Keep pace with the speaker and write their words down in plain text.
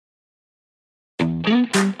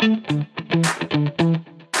Welcome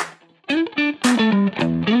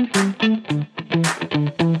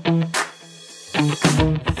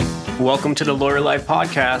to the Lawyer Life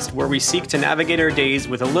Podcast, where we seek to navigate our days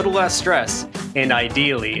with a little less stress and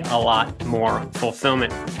ideally a lot more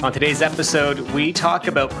fulfillment. On today's episode, we talk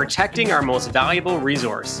about protecting our most valuable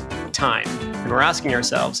resource, time. And we're asking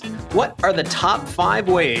ourselves, what are the top 5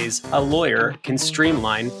 ways a lawyer can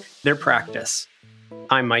streamline their practice?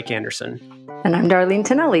 I'm Mike Anderson. And I'm Darlene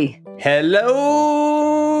Tonelli.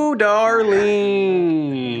 Hello, Darlene.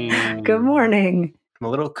 Good morning. I'm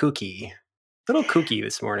a little kooky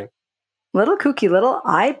this morning. Little kooky.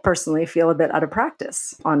 I personally feel a bit out of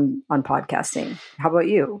practice on podcasting. How about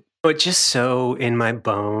you? It's just so in my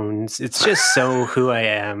bones. It's just so who I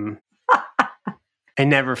am. I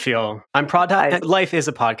never feel life is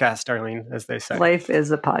a podcast, Darlene, as they say. Life is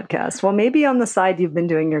a podcast. Well, maybe on the side you've been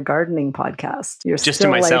doing your gardening podcast. You're just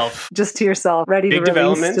still to myself. Just to yourself, ready to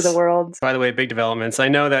release to the world. By the way, big developments. I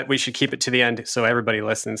know that we should keep it to the end so everybody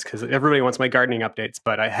listens, because everybody wants my gardening updates,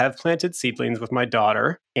 but I have planted seedlings with my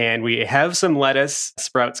daughter, and we have some lettuce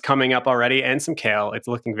sprouts coming up already and some kale. It's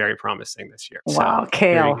looking very promising this year. Wow, so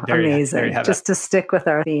kale. Amazing. There you have just to stick with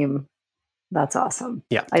our theme. That's awesome.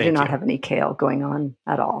 Yeah, I do not have any kale going on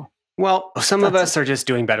at all. Well, some of us are just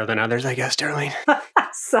doing better than others, I guess, Darlene.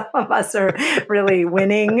 Some of us are really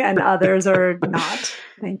winning and others are not.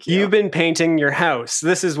 Thank you. You've been painting your house.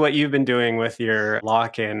 This is what you've been doing with your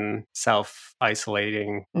lock-in,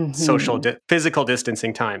 self-isolating, physical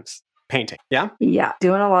distancing times. Painting, yeah? Yeah,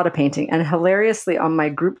 doing a lot of painting. And hilariously, on my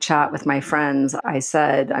group chat with my friends, I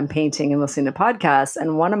said I'm painting and listening to podcasts.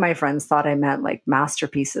 And one of my friends thought I meant like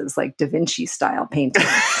masterpieces, like Da Vinci style painting.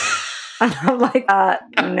 And I'm like,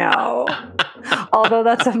 no. Although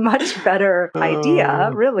that's a much better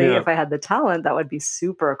idea, really. Yeah. If I had the talent, that would be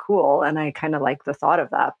super cool. And I kind of like the thought of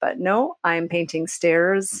that. But no, I'm painting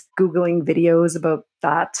stairs, Googling videos about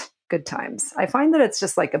that. Good times. I find that it's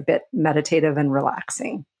just like a bit meditative and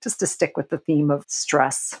relaxing, just to stick with the theme of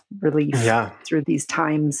stress relief through these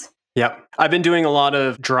times. Yep. I've been doing a lot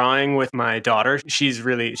of drawing with my daughter. She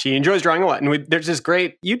enjoys drawing a lot. And there's this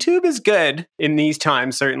great, YouTube is good in these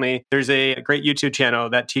times, certainly. There's a great YouTube channel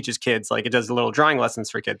that teaches kids, like it does little drawing lessons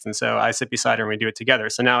for kids. And so I sit beside her and we do it together.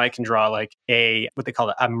 So now I can draw like what they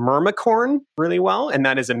call a mermicorn really well. And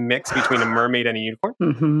that is a mix between a mermaid and a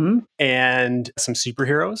unicorn. And some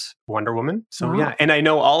superheroes, Wonder Woman. So yeah. And I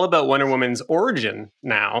know all about Wonder Woman's origin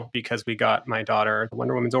now because we got my daughter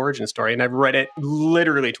Wonder Woman's origin story. And I've read it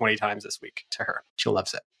literally 20 times this week to her. She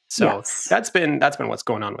loves it. So that's been what's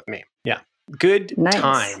going on with me. Yeah. Good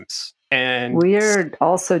times. And we're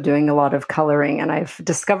also doing a lot of coloring, and I've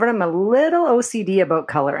discovered I'm a little OCD about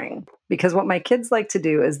coloring because what my kids like to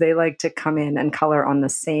do is they like to come in and color on the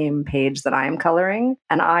same page that I am coloring.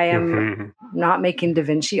 And I am not making Da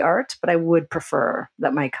Vinci art, but I would prefer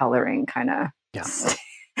that my coloring kind of gets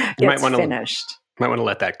finished. Might want to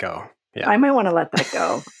let that go. Yeah. I might want to let that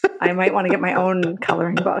go. I might want to get my own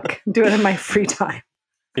coloring book, do it in my free time.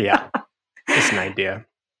 Yeah. Just an idea.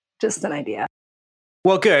 Just an idea.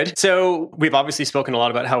 Well, good. So we've obviously spoken a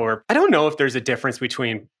lot about how I don't know if there's a difference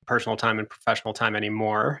between personal time and professional time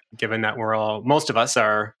anymore, given that most of us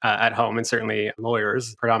are at home, and certainly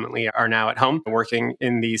lawyers predominantly are now at home working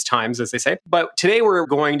in these times, as they say. But today we're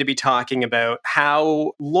going to be talking about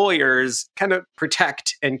how lawyers kind of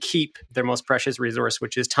protect and keep their most precious resource,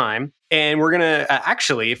 which is time. And we're going to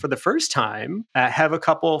actually, for the first time, have a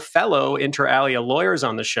couple fellow inter alia lawyers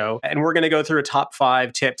on the show. And we're going to go through a top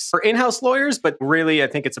 5 tips for in-house lawyers, but really I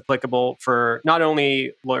think it's applicable for not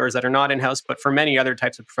only lawyers that are not in-house, but for many other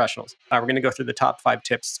types of professionals. We're going to go through the top 5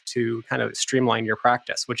 tips to kind of streamline your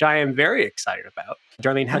practice, which I am very excited about.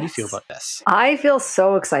 Darlene, how do you feel about this? I feel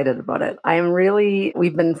so excited about it.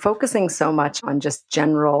 We've been focusing so much on just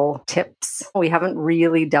general tips. We haven't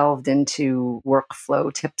really delved into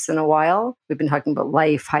workflow tips in a while. We've been talking about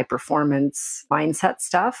life, high performance, mindset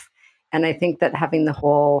stuff. And I think that having the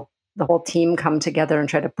whole team come together and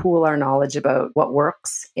try to pool our knowledge about what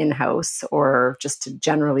works in-house or just to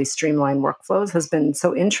generally streamline workflows has been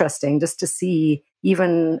so interesting just to see.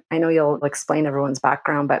 Even, I know you'll explain everyone's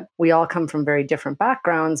background, but we all come from very different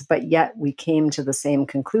backgrounds, but yet we came to the same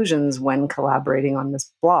conclusions when collaborating on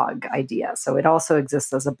this blog idea. So it also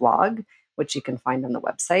exists as a blog, which you can find on the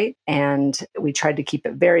website. And we tried to keep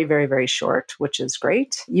it very, very, very short, which is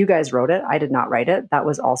great. You guys wrote it. I did not write it. That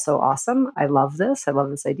was also awesome. I love this. I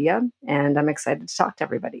love this idea. And I'm excited to talk to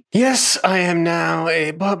everybody. Yes, I am now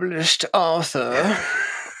a published author.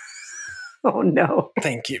 Oh, no.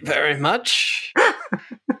 Thank you very much.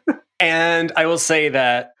 And I will say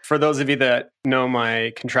that for those of you that know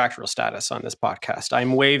my contractual status on this podcast,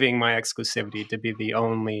 I'm waiving my exclusivity to be the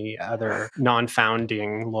only other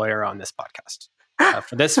non-founding lawyer on this podcast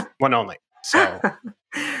for this one only. So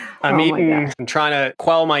I'm trying to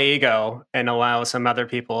quell my ego and allow some other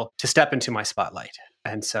people to step into my spotlight.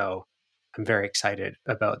 And so I'm very excited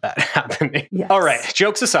about that happening. Yes. All right,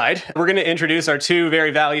 jokes aside, we're going to introduce our two very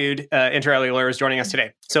valued inter alia lawyers joining us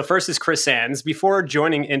today. So first is Chris Sands. Before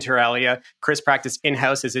joining Inter Alia, Chris practiced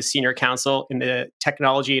in-house as a senior counsel in the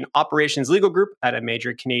technology and operations legal group at a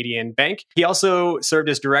major Canadian bank. He also served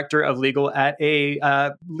as director of legal at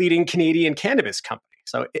a leading Canadian cannabis company.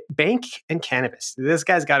 So bank and cannabis. This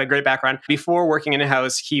guy's got a great background. Before working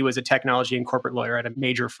in-house, he was a technology and corporate lawyer at a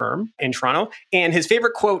major firm in Toronto. And his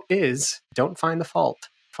favorite quote is, "Don't find the fault,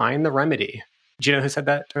 find the remedy." Do you know who said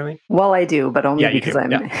that, Darlene? Well, I do, but only because I'm...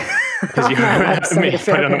 Because you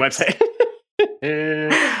put it on the website.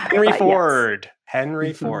 Henry Ford. Yes.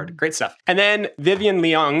 Henry Ford. Great stuff. And then Vivian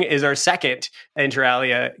Leung is our second inter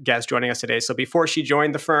alia guest joining us today. So before she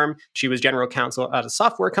joined the firm, she was general counsel at a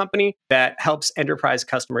software company that helps enterprise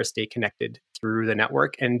customers stay connected through the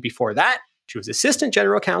network. And before that, she was assistant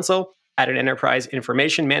general counsel at an enterprise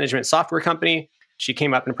information management software company. She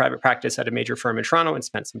came up in private practice at a major firm in Toronto and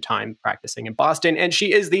spent some time practicing in Boston. And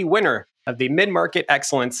she is the winner of the Mid-Market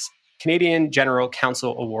Excellence Canadian General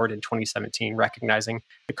Counsel Award in 2017, recognizing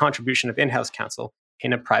the contribution of in-house counsel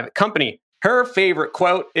in a private company. Her favorite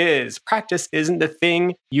quote is, "Practice isn't the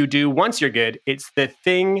thing you do once you're good. It's the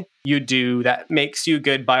thing you do that makes you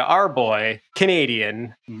good," by our boy,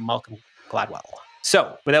 Canadian Malcolm Gladwell.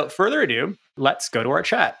 So without further ado, let's go to our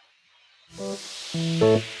chat.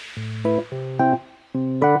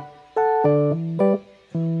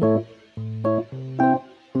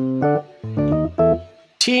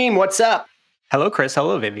 Team, what's up? Hello, Chris.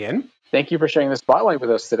 Hello, Vivian. Thank you for sharing the spotlight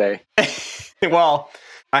with us today. Well,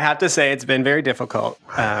 I have to say it's been very difficult.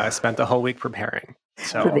 I spent the whole week preparing.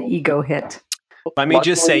 So for the ego hit. Let me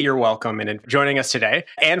just say you're welcome in joining us today,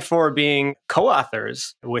 and for being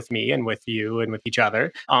co-authors with me and with you and with each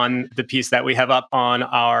other on the piece that we have up on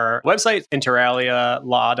our website,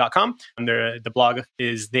 interalialaw.com. And the blog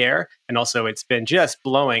is there. And also it's been just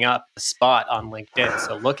blowing up the spot on LinkedIn.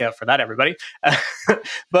 So look out for that, everybody.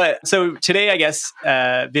 But so today, I guess,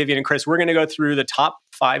 Vivian and Chris, we're going to go through the top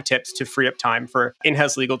 5 tips to free up time for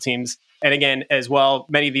in-house legal teams. And again, as well,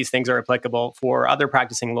 many of these things are applicable for other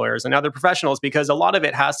practicing lawyers and other professionals because a lot of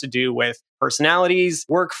it has to do with personalities,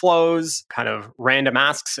 workflows, kind of random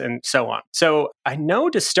asks, and so on. So I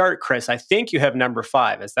know to start, Chris, I think you have number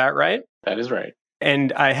 5. Is that right? That is right.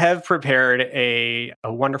 And I have prepared a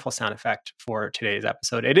wonderful sound effect for today's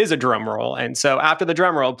episode. It is a drum roll. And so after the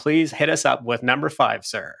drum roll, please hit us up with number 5,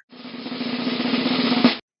 sir.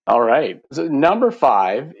 All right. So number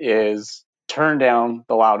 5 is turn down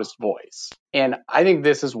the loudest voice. And I think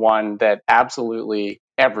this is one that absolutely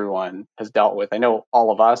everyone has dealt with. I know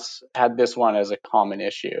all of us had this one as a common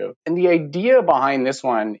issue. And the idea behind this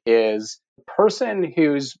one is the person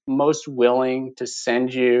who's most willing to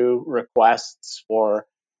send you requests for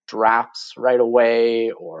drafts right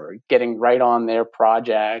away or getting right on their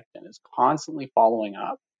project and is constantly following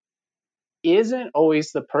up isn't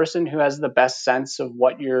always the person who has the best sense of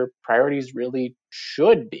what your priorities really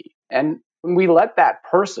should be. And when we let that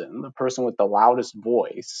person, the person with the loudest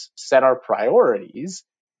voice, set our priorities,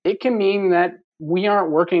 it can mean that we aren't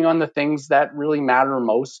working on the things that really matter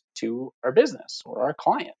most to our business or our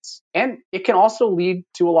clients. And it can also lead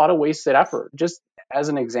to a lot of wasted effort. Just as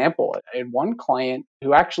an example, I had one client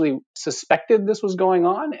who actually suspected this was going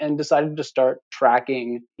on and decided to start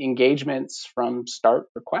tracking engagements from start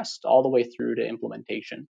request all the way through to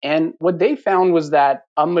implementation. And what they found was that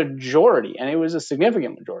a majority, and it was a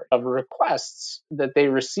significant majority, of requests that they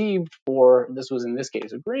received for, this was in this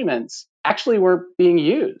case, agreements, actually weren't being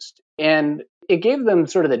used. And it gave them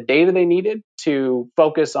sort of the data they needed to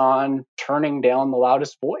focus on turning down the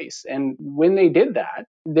loudest voice. And when they did that,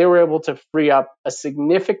 they were able to free up a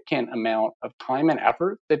significant amount of time and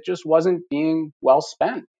effort that just wasn't being well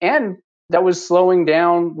spent. And that was slowing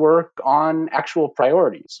down work on actual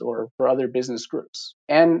priorities or for other business groups.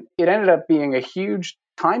 And it ended up being a huge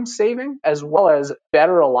time saving as well as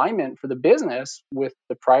better alignment for the business with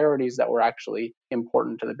the priorities that were actually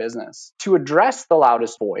important to the business. To address the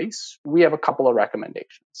loudest voice, we have a couple of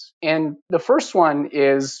recommendations. And the first one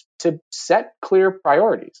is to set clear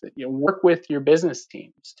priorities, that you work with your business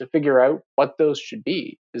teams to figure out what those should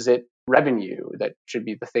be. Is it revenue that should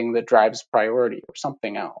be the thing that drives priority or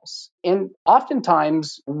something else. And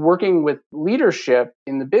oftentimes, working with leadership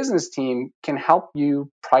in the business team can help you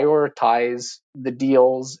prioritize the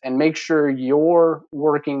deals and make sure you're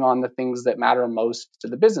working on the things that matter most to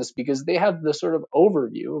the business, because they have the sort of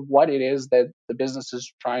overview of what it is that the business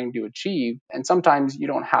is trying to achieve. And sometimes you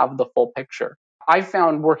don't have the full picture. I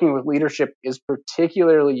found working with leadership is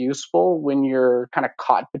particularly useful when you're kind of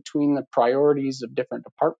caught between the priorities of different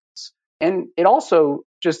departments. And it also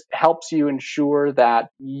just helps you ensure that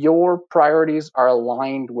your priorities are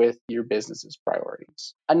aligned with your business's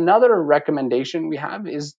priorities. Another recommendation we have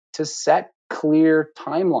is to set clear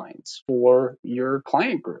timelines for your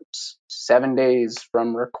client groups. 7 days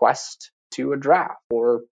from request to a draft,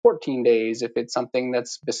 or 14 days if it's something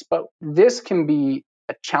that's bespoke. This can be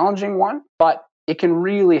a challenging one, but it can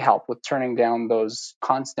really help with turning down those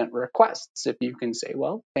constant requests. If you can say,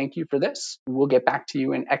 well, thank you for this, we'll get back to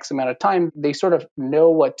you in X amount of time, they sort of know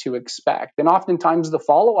what to expect. And oftentimes the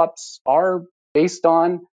follow-ups are based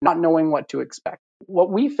on not knowing what to expect.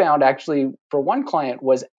 What we found actually for one client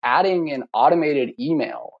was adding an automated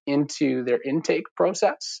email into their intake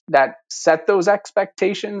process that set those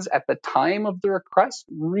expectations at the time of the request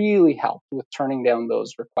really helped with turning down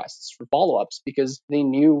those requests for follow-ups, because they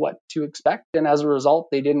knew what to expect. And as a result,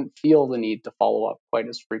 they didn't feel the need to follow up quite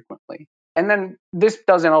as frequently. And then this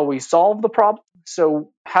doesn't always solve the problem.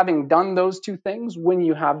 So having done those two things, when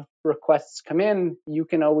you have requests come in, you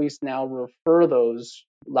can always now refer those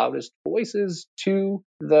loudest voices to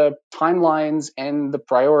the timelines and the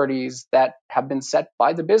priorities that have been set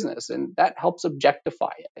by the business. And that helps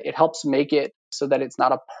objectify it. It helps make it so that it's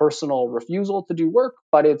not a personal refusal to do work,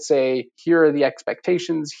 but it's here are the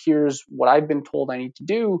expectations, here's what I've been told I need to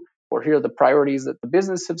do, or here are the priorities that the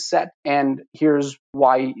business have set, and here's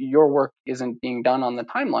why your work isn't being done on the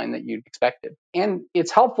timeline that you'd expected. And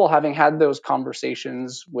it's helpful having had those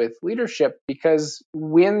conversations with leadership, because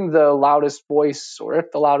when the loudest voice, or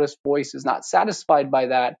if the loudest voice is not satisfied by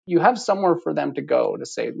that, you have somewhere for them to go to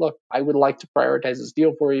say, look, I would like to prioritize this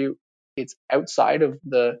deal for you. It's outside of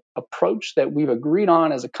the approach that we've agreed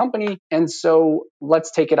on as a company. And so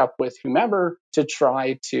let's take it up with whomever to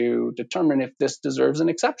try to determine if this deserves an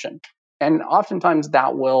exception. And oftentimes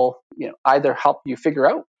that will, either help you figure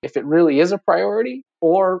out if it really is a priority,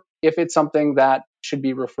 or if it's something that should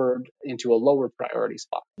be referred into a lower priority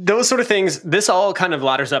spot. Those sort of things, this all kind of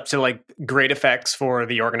ladders up to like great effects for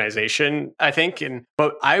the organization, I think.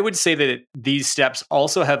 But I would say that these steps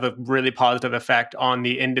also have a really positive effect on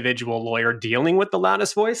the individual lawyer dealing with the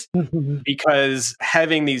loudest voice, because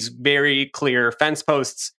having these very clear fence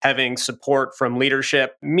posts, having support from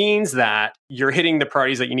leadership means that you're hitting the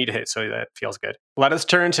priorities that you need to hit. So that feels good. Let us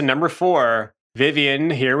turn to number 4.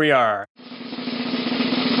 Vivian, here we are.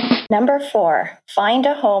 Number 4, find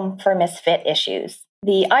a home for misfit issues.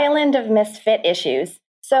 The island of misfit issues.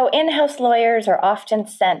 So in-house lawyers are often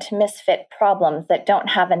sent misfit problems that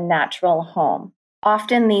don't have a natural home.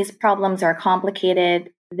 Often these problems are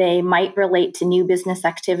complicated. They might relate to new business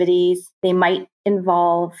activities. They might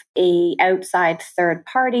involve an outside third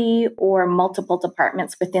party or multiple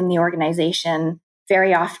departments within the organization.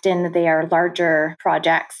 Very often they are larger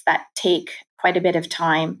projects that take quite a bit of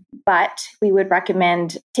time, but we would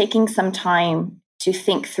recommend taking some time to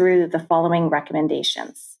think through the following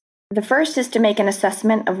recommendations. The first is to make an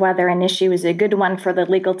assessment of whether an issue is a good one for the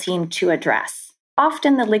legal team to address.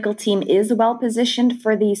 Often the legal team is well positioned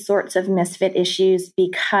for these sorts of misfit issues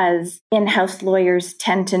because in-house lawyers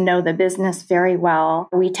tend to know the business very well.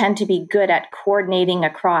 We tend to be good at coordinating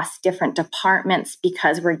across different departments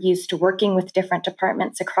because we're used to working with different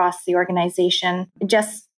departments across the organization.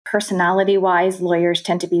 Just personality-wise, lawyers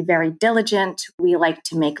tend to be very diligent. We like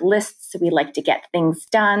to make lists. We like to get things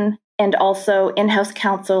done. And also, in-house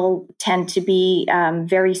counsel tend to be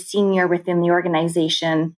very senior within the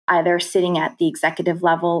organization, either sitting at the executive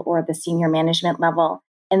level or the senior management level,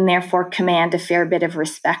 and therefore command a fair bit of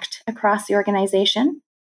respect across the organization.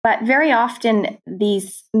 But very often,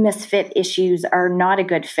 these misfit issues are not a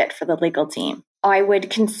good fit for the legal team. I would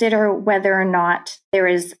consider whether or not there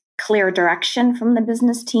is clear direction from the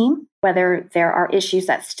business team, whether there are issues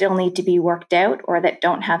that still need to be worked out or that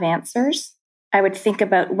don't have answers. I would think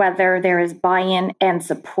about whether there is buy-in and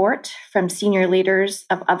support from senior leaders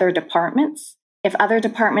of other departments. If other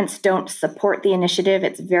departments don't support the initiative,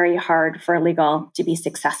 it's very hard for legal to be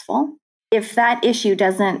successful. If that issue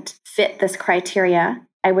doesn't fit this criteria,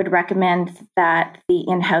 I would recommend that the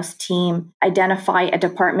in-house team identify a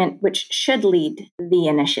department which should lead the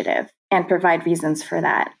initiative and provide reasons for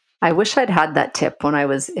that. I wish I'd had that tip when I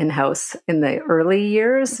was in-house in the early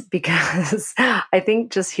years, because I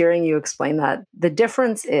think just hearing you explain that, the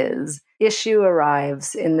difference is issue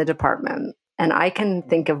arrives in the department. And I can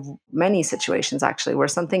think of many situations actually where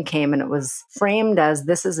something came and it was framed as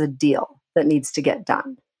this is a deal that needs to get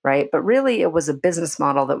done, right? But really it was a business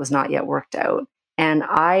model that was not yet worked out. And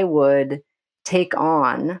I would take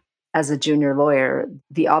on, as a junior lawyer,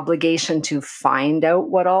 the obligation to find out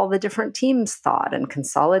what all the different teams thought and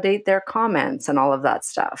consolidate their comments and all of that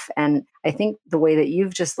stuff. And I think the way that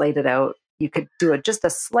you've just laid it out, you could do it just a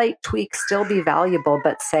slight tweak, still be valuable,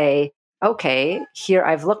 but say, okay, here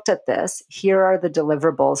I've looked at this. Here are the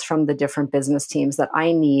deliverables from the different business teams that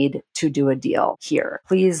I need to do a deal here.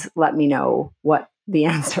 Please let me know what the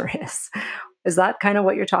answer is. Is that kind of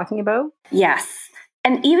what you're talking about? Yes.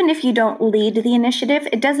 And even if you don't lead the initiative,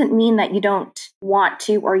 it doesn't mean that you don't want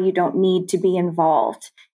to or you don't need to be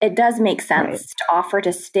involved. It does make sense to offer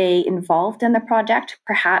to stay involved in the project,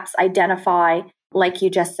 perhaps identify, like you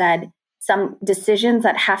just said, some decisions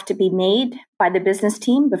that have to be made by the business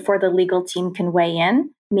team before the legal team can weigh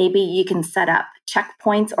in. Maybe you can set up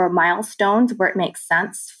checkpoints or milestones where it makes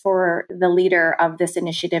sense for the leader of this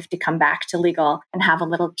initiative to come back to legal and have a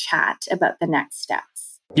little chat about the next steps.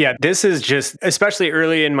 Yeah, this is just, especially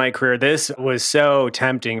early in my career, this was so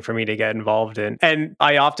tempting for me to get involved in. And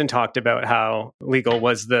I often talked about how legal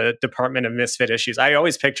was the Department of Misfit Issues. I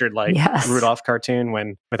always pictured like Rudolph cartoon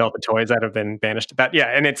with all the toys that have been banished. But yeah,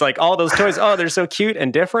 and it's like all those toys, oh, they're so cute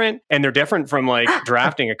and different. And they're different from like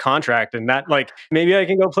drafting a contract. And that like, maybe I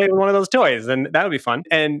can go play with one of those toys and that would be fun.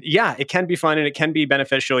 And yeah, it can be fun and it can be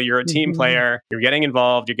beneficial. You're a team player, you're getting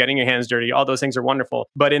involved, you're getting your hands dirty. All those things are wonderful.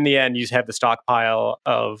 But in the end, you have the stockpile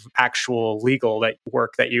of actual legal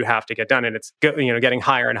work that you have to get done, and it's getting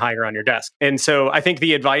higher and higher on your desk. And so I think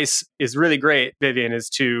the advice is really great, Vivian, is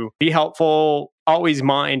to be helpful, always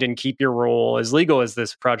mind and keep your role as legal as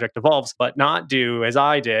this project evolves, but not do as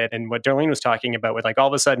I did and what Darlene was talking about with like all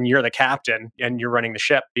of a sudden you're the captain and you're running the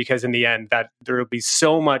ship, because in the end that there will be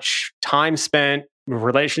so much time spent,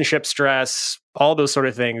 relationship stress, all those sort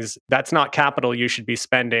of things. That's not capital you should be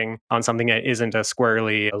spending on something that isn't a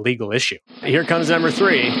squarely a legal issue. Here comes number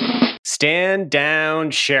 3. Stand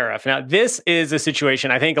down, sheriff. Now, this is a situation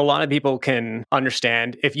I think a lot of people can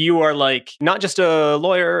understand. If you are like not just a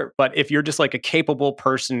lawyer, but if you're just like a capable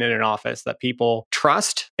person in an office that people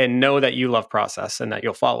trust and know that you love process and that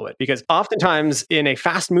you'll follow it. Because oftentimes in a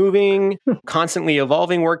fast-moving, constantly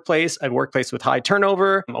evolving workplace, a workplace with high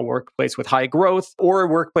turnover, a workplace with high growth, or a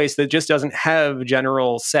workplace that just doesn't have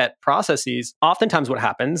general set processes, oftentimes what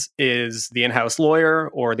happens is the in-house lawyer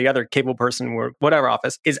or the other capable person or whatever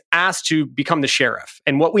office is asked to become the sheriff.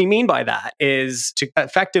 And what we mean by that is to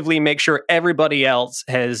effectively make sure everybody else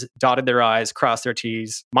has dotted their I's, crossed their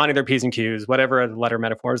T's, minded their P's and Q's, whatever letter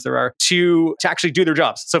metaphors there are, to actually do their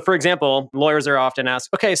jobs. So for example, lawyers are often asked,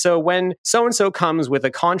 okay, so when so-and-so comes with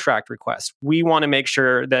a contract request, we want to make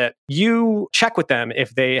sure that you check with them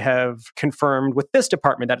if they have confirmed with this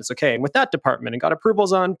department that it's okay, and with that department, and got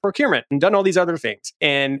approvals on procurement, and done all these other things.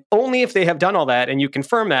 And only if they have done all that and you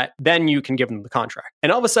confirm that, then you can give them the contract.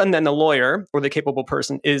 And all of a sudden, then the lawyer or the capable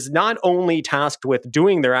person is not only tasked with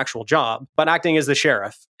doing their actual job, but acting as the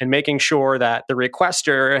sheriff and making sure that the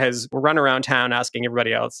requester has run around town asking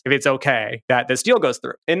everybody else if it's okay that this deal goes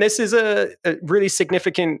through. And this is a really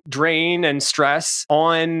significant drain and stress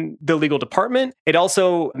on the legal department. It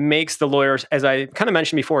also makes the lawyers, as I kind of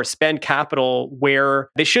mentioned before, spend capital where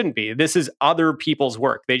they shouldn't be. This is other people's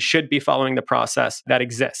work. They should be following the process that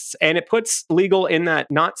exists. And it puts legal in that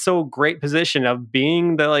not so great position of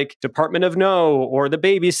being the like Department of No or the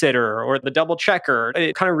babysitter or the double checker.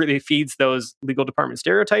 It kind of really feeds those legal department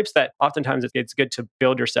stereotypes that oftentimes it's good to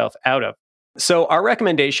build yourself out of. So our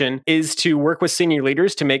recommendation is to work with senior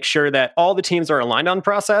leaders to make sure that all the teams are aligned on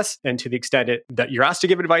process, and to the extent that you're asked to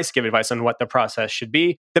give advice on what the process should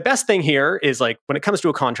be. The best thing here is like when it comes to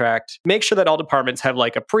a contract, make sure that all departments have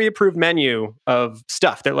like a pre-approved menu of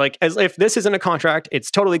stuff. They're like, as if this isn't a contract,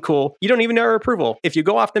 it's totally cool. You don't even need our approval. If you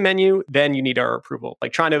go off the menu, then you need our approval.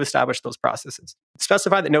 Like trying to establish those processes.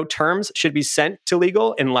 Specify that no terms should be sent to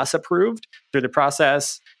legal unless approved through the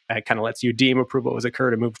process. It kind of lets you deem approval has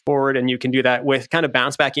occurred and move forward. And you can do that with kind of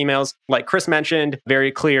bounce back emails. Like Chris mentioned,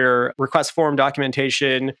 very clear request form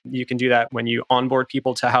documentation. You can do that when you onboard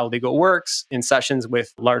people to how legal works in sessions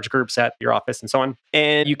with large groups at your office and so on.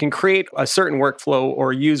 And you can create a certain workflow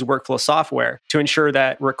or use workflow software to ensure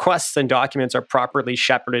that requests and documents are properly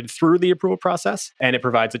shepherded through the approval process. And it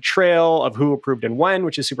provides a trail of who approved and when,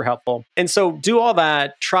 which is super helpful. And so do all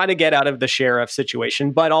that, try to get out of the sheriff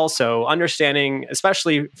situation, but also understanding,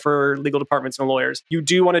 especially for legal departments and lawyers, you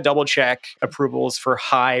do want to double check approvals for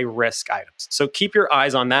high risk items. So keep your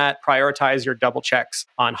eyes on that, prioritize your double checks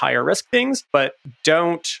on higher risk things, but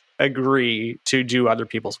don't agree to do other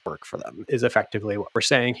people's work for them, is effectively what we're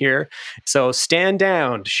saying here. So stand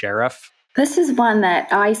down, Sheriff. This is one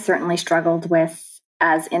that I certainly struggled with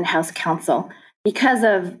as in-house counsel because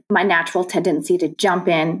of my natural tendency to jump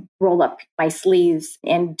in, roll up my sleeves,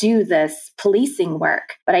 and do this policing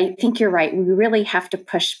work. But I think you're right. We really have to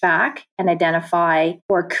push back and identify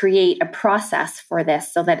or create a process for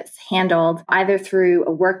this so that it's handled either through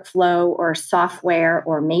a workflow or software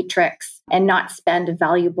or matrix, and not spend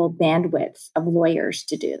valuable bandwidth of lawyers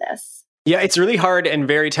to do this. Yeah, it's really hard and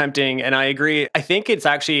very tempting. And I agree. I think it's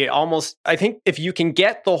actually I think if you can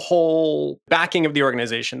get the whole backing of the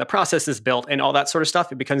organization, the process is built and all that sort of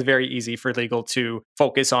stuff, it becomes very easy for legal to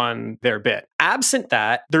focus on their bit. Absent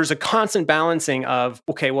that, there's a constant balancing of,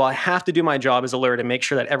 okay, well, I have to do my job as a lawyer to make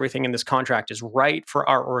sure that everything in this contract is right for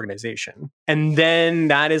our organization. And then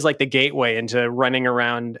that is like the gateway into running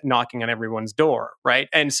around knocking on everyone's door, right?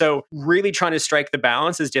 And so really trying to strike the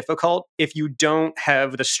balance is difficult if you don't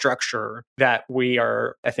have the structure that we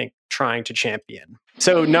are, I think, trying to champion.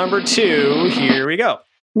 So number 2, here we go.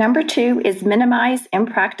 Number 2 is minimize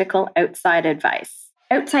impractical outside advice.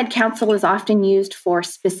 Outside counsel is often used for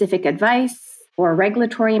specific advice, for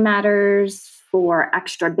regulatory matters, for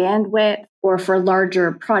extra bandwidth, or for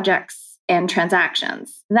larger projects and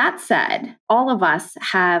transactions. That said, all of us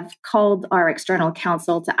have called our external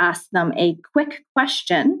counsel to ask them a quick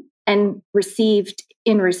question and received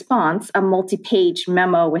in response a multi-page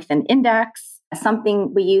memo with an index.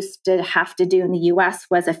 Something we used to have to do in the US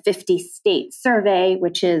was a 50-state survey,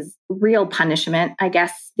 which is real punishment. I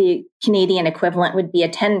guess the Canadian equivalent would be a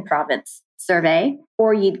 10-province survey,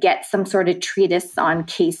 or you'd get some sort of treatise on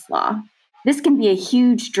case law. This can be a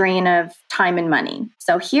huge drain of time and money.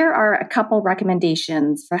 So here are a couple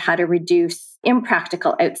recommendations for how to reduce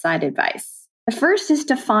impractical outside advice. The first is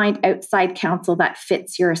to find outside counsel that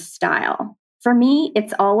fits your style. For me,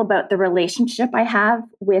 it's all about the relationship I have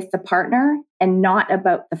with the partner and not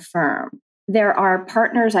about the firm. There are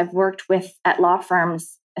partners I've worked with at law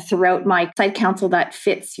firms throughout my outside counsel that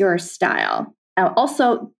fits your style.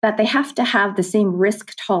 Also, that they have to have the same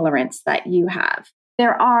risk tolerance that you have.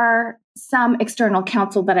 There are some external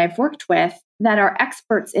counsel that I've worked with that are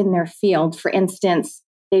experts in their field. For instance,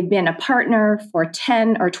 they've been a partner for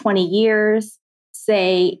 10 or 20 years,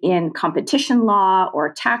 say in competition law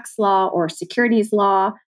or tax law or securities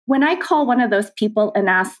law. When I call one of those people and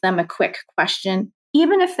ask them a quick question,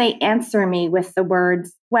 even if they answer me with the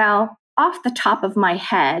words, well, off the top of my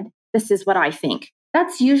head, this is what I think,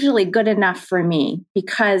 that's usually good enough for me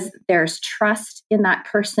because there's trust in that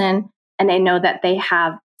person and I know that they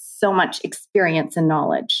have so much experience and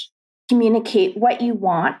knowledge. Communicate what you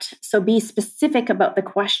want. So be specific about the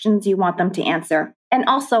questions you want them to answer and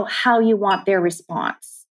also how you want their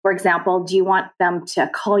response. For example, do you want them to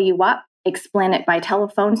call you up, explain it by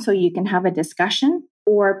telephone so you can have a discussion?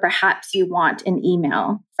 Or perhaps you want an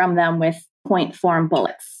email from them with point form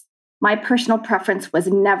bullets. My personal preference was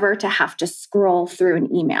never to have to scroll through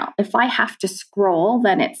an email. If I have to scroll,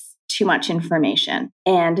 then it's too much information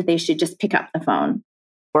and they should just pick up the phone.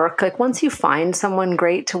 Like once you find someone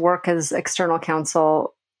great to work as external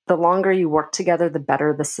counsel, the longer you work together, the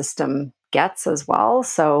better the system gets as well.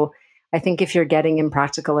 So I think if you're getting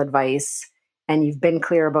impractical advice and you've been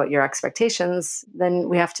clear about your expectations, then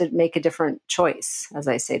we have to make a different choice, as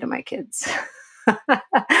I say to my kids.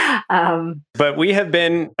 But we have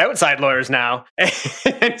been outside lawyers now.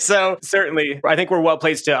 And so certainly, I think we're well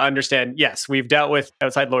placed to understand, yes, we've dealt with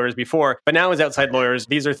outside lawyers before, but now as outside lawyers,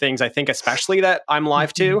 these are things I think especially that I'm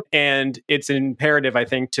live to. And it's imperative, I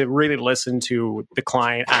think, to really listen to the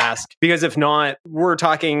client ask, because if not, we're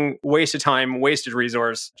talking wasted time, wasted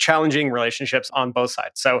resource, challenging relationships on both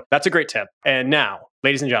sides. So that's a great tip. And now,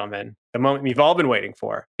 ladies and gentlemen, the moment we've all been waiting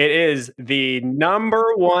for. It is the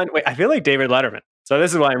number one. Wait, I feel like David Letterman. So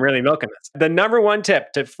this is why I'm really milking this. The number one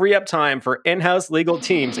tip to free up time for in-house legal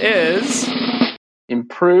teams is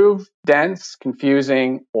improve dense,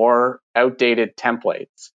 confusing, or outdated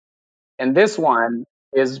templates. And this one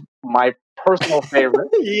is my personal favorite.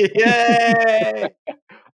 Yay!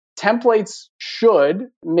 Templates should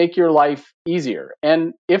make your life easier.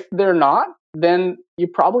 And if they're not, then you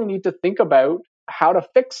probably need to think about how to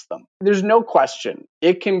fix them. There's no question.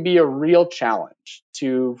 It can be a real challenge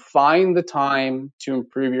to find the time to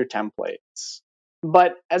improve your templates.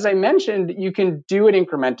 But as I mentioned, you can do it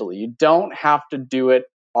incrementally. You don't have to do it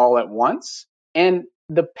all at once. And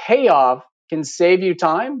the payoff can save you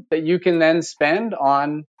time that you can then spend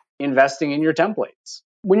on investing in your templates.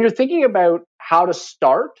 When you're thinking about how to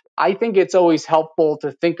start, I think it's always helpful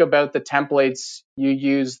to think about the templates you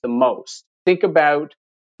use the most. Think about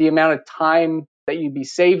the amount of time that you'd be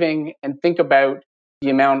saving and think about the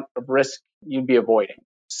amount of risk you'd be avoiding.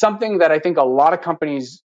 Something that I think a lot of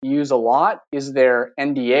companies use a lot is their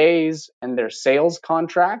NDAs and their sales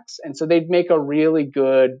contracts. And so they'd make a really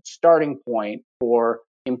good starting point for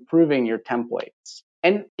improving your templates.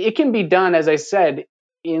 And it can be done, as I said,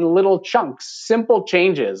 in little chunks, simple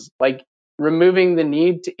changes like removing the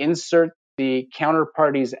need to insert the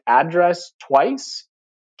counterparty's address twice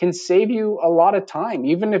can save you a lot of time.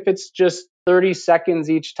 Even if it's just 30 seconds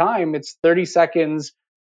each time, it's 30 seconds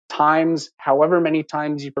times however many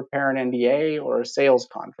times you prepare an NDA or a sales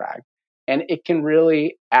contract. And it can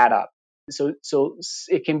really add up. So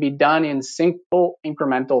it can be done in simple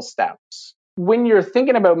incremental steps. When you're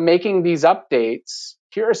thinking about making these updates,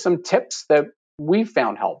 here are some tips that we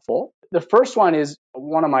found helpful. The first one is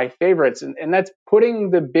one of my favorites, and that's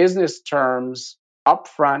putting the business terms up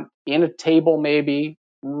front in a table, maybe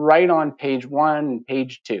right on page 1 and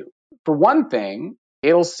page 2. For one thing,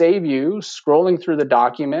 it'll save you scrolling through the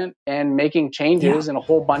document and making changes in a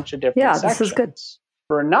whole bunch of different sections. This is good.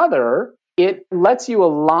 For another, it lets you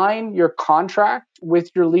align your contract with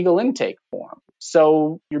your legal intake form.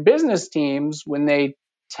 So your business teams, when they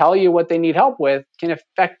tell you what they need help with, can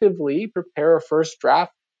effectively prepare a first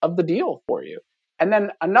draft of the deal for you. And then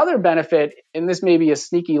another benefit, and this may be a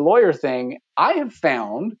sneaky lawyer thing, I have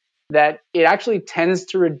found that it actually tends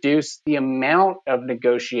to reduce the amount of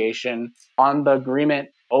negotiation on the agreement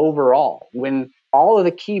overall. When all of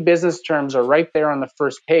the key business terms are right there on the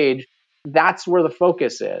first page, that's where the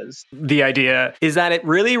focus is. The idea is that it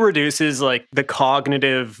really reduces like the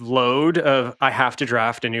cognitive load of I have to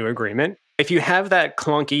draft a new agreement. If you have that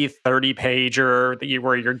clunky 30-pager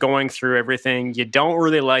where you're going through everything, you don't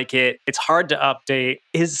really like it, it's hard to update,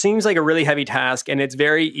 it seems like a really heavy task, and it's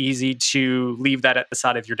very easy to leave that at the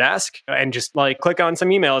side of your desk and just like click on some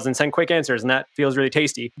emails and send quick answers, and that feels really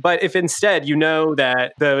tasty. But if instead you know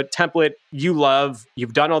that the template you love,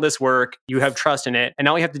 you've done all this work, you have trust in it, and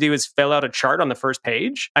all you have to do is fill out a chart on the first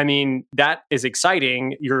page, I mean, that is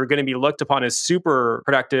exciting. You're going to be looked upon as super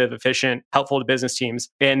productive, efficient, helpful to business teams,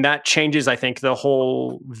 and that changes, I think, the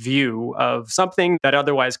whole view of something that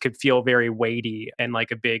otherwise could feel very weighty and like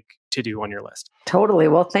a big to-do on your list. Totally.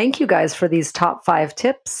 Well, thank you guys for these top 5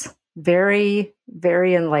 tips. Very,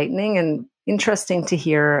 very enlightening and interesting to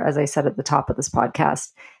hear, as I said at the top of this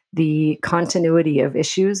podcast, the continuity of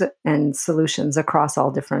issues and solutions across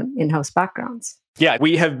all different in-house backgrounds. Yeah,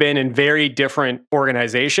 we have been in very different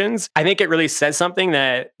organizations. I think it really says something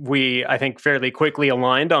that we, I think, fairly quickly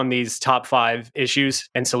aligned on these top 5 issues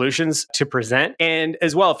and solutions to present. And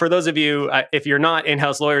as well, for those of you, if you're not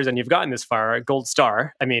in-house lawyers and you've gotten this far, a gold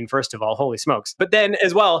star. I mean, first of all, holy smokes. But then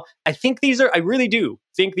as well, I really do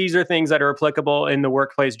think these are things that are applicable in the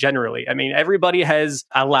workplace generally. I mean, everybody has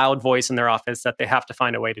a loud voice in their office that they have to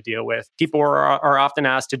find a way to deal with. People are often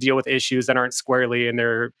asked to deal with issues that aren't squarely in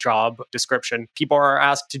their job description. People are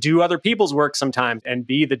asked to do other people's work sometimes and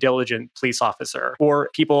be the diligent police officer. Or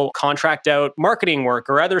people contract out marketing work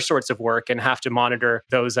or other sorts of work and have to monitor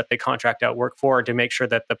those that they contract out work for to make sure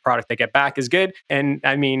that the product they get back is good. And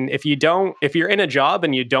I mean, if you're in a job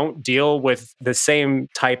and you don't deal with the same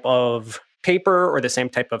type of paper or the same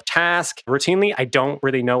type of task routinely, I don't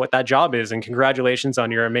really know what that job is. And congratulations on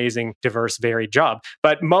your amazing, diverse, varied job.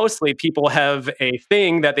 But mostly people have a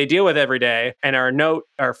thing that they deal with every day. And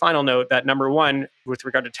our final note, that number 1 with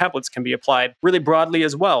regard to templates can be applied really broadly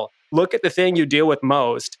as well. Look at the thing you deal with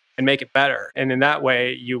most and make it better. And in that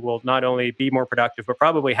way, you will not only be more productive, but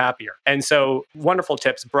probably happier. And so wonderful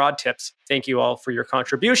tips, broad tips. Thank you all for your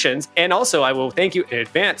contributions. And also, I will thank you in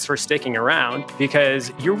advance for sticking around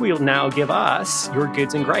because you will now give us your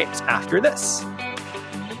goods and gripes after this.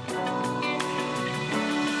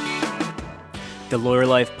 The Lawyer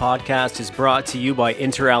Life podcast is brought to you by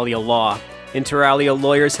Inter Alia Law. Inter Alia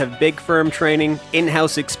lawyers have big firm training,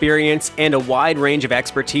 in-house experience, and a wide range of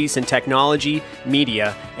expertise in technology,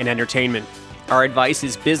 media, and entertainment. Our advice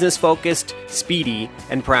is business-focused, speedy,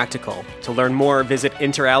 and practical. To learn more, visit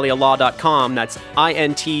interalialaw.com. That's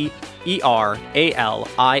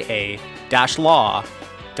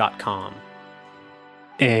interaliaa-law.com.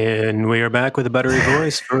 And we are back with a buttery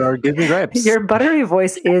voice for our Goods and Gripes. Your buttery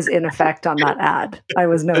voice is in effect on that ad, I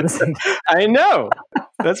was noticing. I know.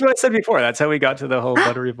 That's what I said before. That's how we got to the whole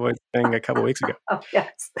buttery voice thing a couple weeks ago. Oh,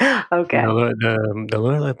 yes. Okay. The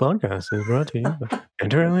Lawyer Life podcast is brought to you by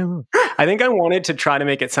Inter Alia Law. I think I wanted to try to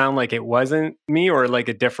make it sound like it wasn't me or like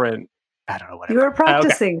a different, I don't know, whatever. You were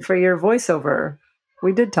practicing for your voiceover.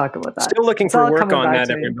 We did talk about that. Still looking for work on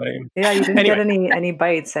that, everybody. Yeah, you didn't get any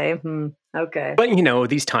bites, eh? Okay. But you know,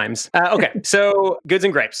 these times. Okay, so goods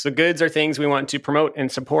and gripes. So goods are things we want to promote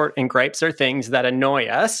and support, and gripes are things that annoy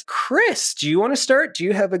us. Chris, do you want to start? Do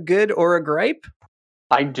you have a good or a gripe?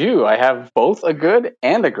 I do. I have both a good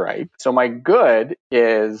and a gripe. So my good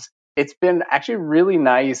is it's been actually really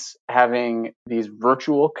nice having these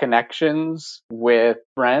virtual connections with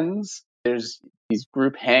friends. There's these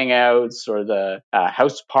group hangouts or the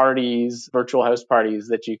house parties, virtual house parties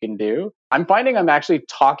that you can do. I'm finding I'm actually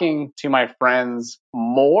talking to my friends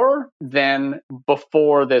more than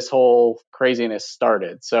before this whole craziness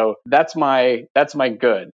started. So that's my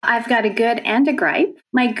good. I've got a good and a gripe.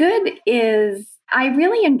 My good is I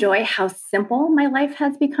really enjoy how simple my life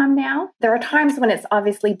has become now. There are times when it's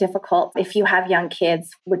obviously difficult if you have young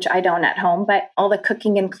kids, which I don't at home, but all the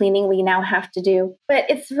cooking and cleaning we now have to do. But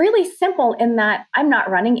it's really simple in that I'm not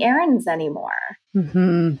running errands anymore.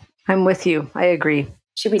 Mm-hmm. I'm with you. I agree.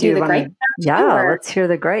 Should we do the gripe? Yeah, let's hear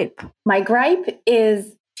the gripe. My gripe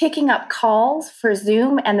is picking up calls for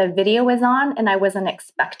Zoom and the video is on and I wasn't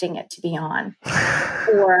expecting it to be on.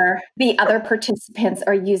 Or the other participants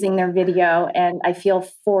are using their video and I feel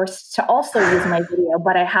forced to also use my video,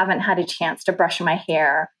 but I haven't had a chance to brush my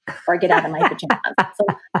hair or get out of my pajamas. So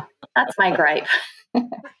that's my gripe.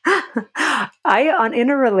 In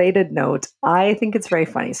a related note, I think it's very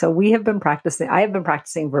funny. So I have been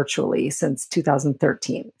practicing virtually since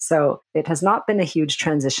 2013. So it has not been a huge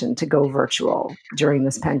transition to go virtual during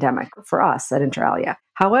this pandemic for us at Inter Alia.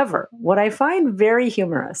 However, what I find very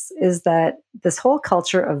humorous is that this whole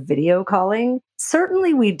culture of video calling,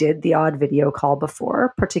 certainly we did the odd video call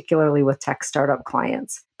before, particularly with tech startup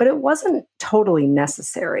clients, but it wasn't totally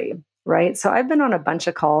necessary. Right. So I've been on a bunch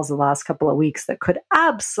of calls the last couple of weeks that could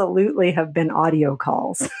absolutely have been audio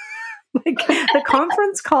calls. Like the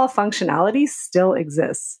conference call functionality still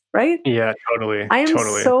exists, right? Yeah, totally. I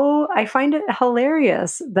find it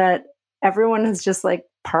hilarious that everyone has just like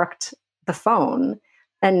parked the phone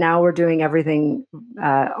and now we're doing everything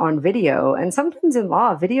on video. And sometimes in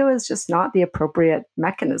law, video is just not the appropriate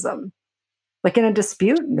mechanism. Like in a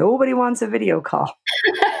dispute, nobody wants a video call.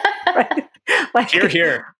 Right? Like,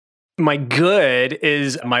 Here. My good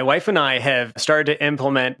is my wife and I have started to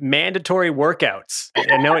implement mandatory workouts.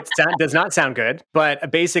 I know it does not sound good, but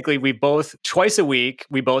basically we both, twice a week,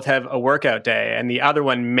 we both have a workout day and the other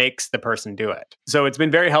one makes the person do it. So it's been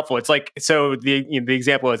very helpful. It's like, so the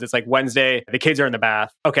example is it's like Wednesday, the kids are in the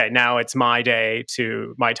bath. Okay, now it's my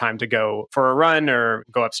time to go for a run or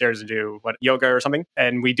go upstairs and do yoga or something.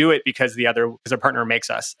 And we do it because our partner makes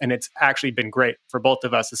us. And it's actually been great for both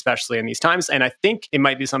of us, especially in these times. And I think it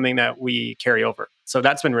might be something that we carry over. So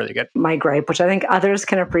that's been really good. My gripe, which I think others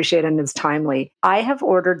can appreciate and is timely. I have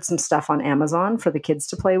ordered some stuff on Amazon for the kids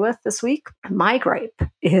to play with this week. My gripe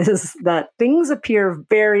is that things appear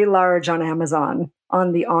very large on Amazon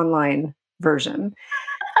on the online version.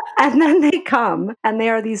 And then they come and they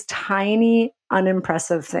are these tiny,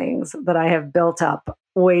 unimpressive things that I have built up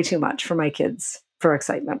way too much for my kids for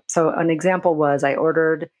excitement. So an example was I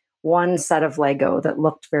ordered one set of Lego that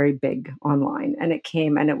looked very big online. And it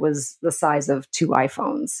came and it was the size of 2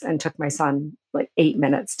 iPhones and took my son like 8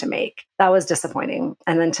 minutes to make. That was disappointing.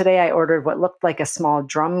 And then today I ordered what looked like a small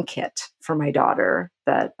drum kit for my daughter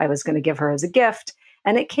that I was going to give her as a gift.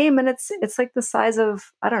 And it came and it's like the size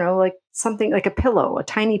of, I don't know, like something like a pillow, a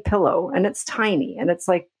tiny pillow. And it's tiny and it's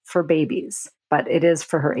like for babies, but it is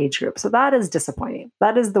for her age group. So that is disappointing.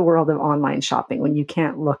 That is the world of online shopping when you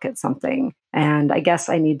can't look at something. And I guess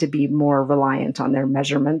I need to be more reliant on their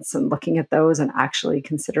measurements and looking at those and actually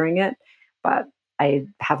considering it. But I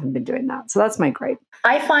haven't been doing that. So that's my gripe.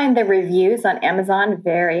 I find the reviews on Amazon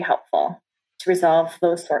very helpful to resolve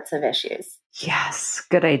those sorts of issues. Yes,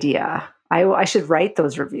 good idea. I should write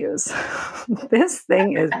those reviews. This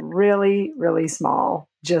thing is really, really small.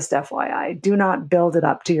 Just FYI, do not build it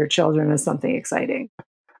up to your children as something exciting.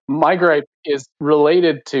 My gripe is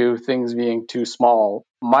related to things being too small.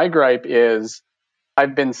 My gripe is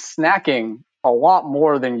I've been snacking a lot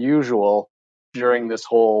more than usual during this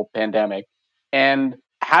whole pandemic and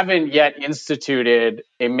haven't yet instituted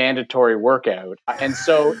a mandatory workout. And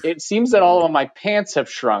so it seems that all of my pants have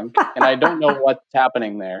shrunk and I don't know what's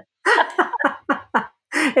happening there.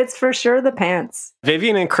 It's for sure the pants.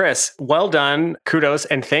 Vivian and Chris, well done. Kudos.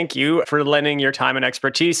 And thank you for lending your time and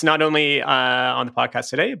expertise, not only on the podcast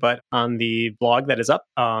today, but on the blog that is up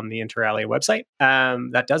on the Inter Alia website.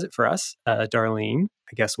 That does it for us. Darlene,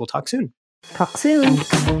 I guess we'll talk soon. Talk soon.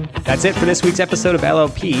 That's it for this week's episode of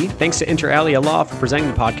LLP. Thanks to Inter Alia Law for presenting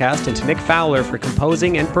the podcast and to Nick Fowler for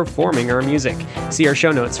composing and performing our music. See our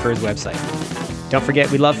show notes for his website. Don't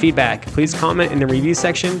forget, we love feedback. Please comment in the review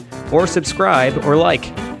section or subscribe or like.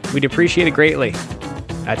 We'd appreciate it greatly.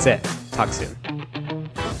 That's it. Talk Talk soon.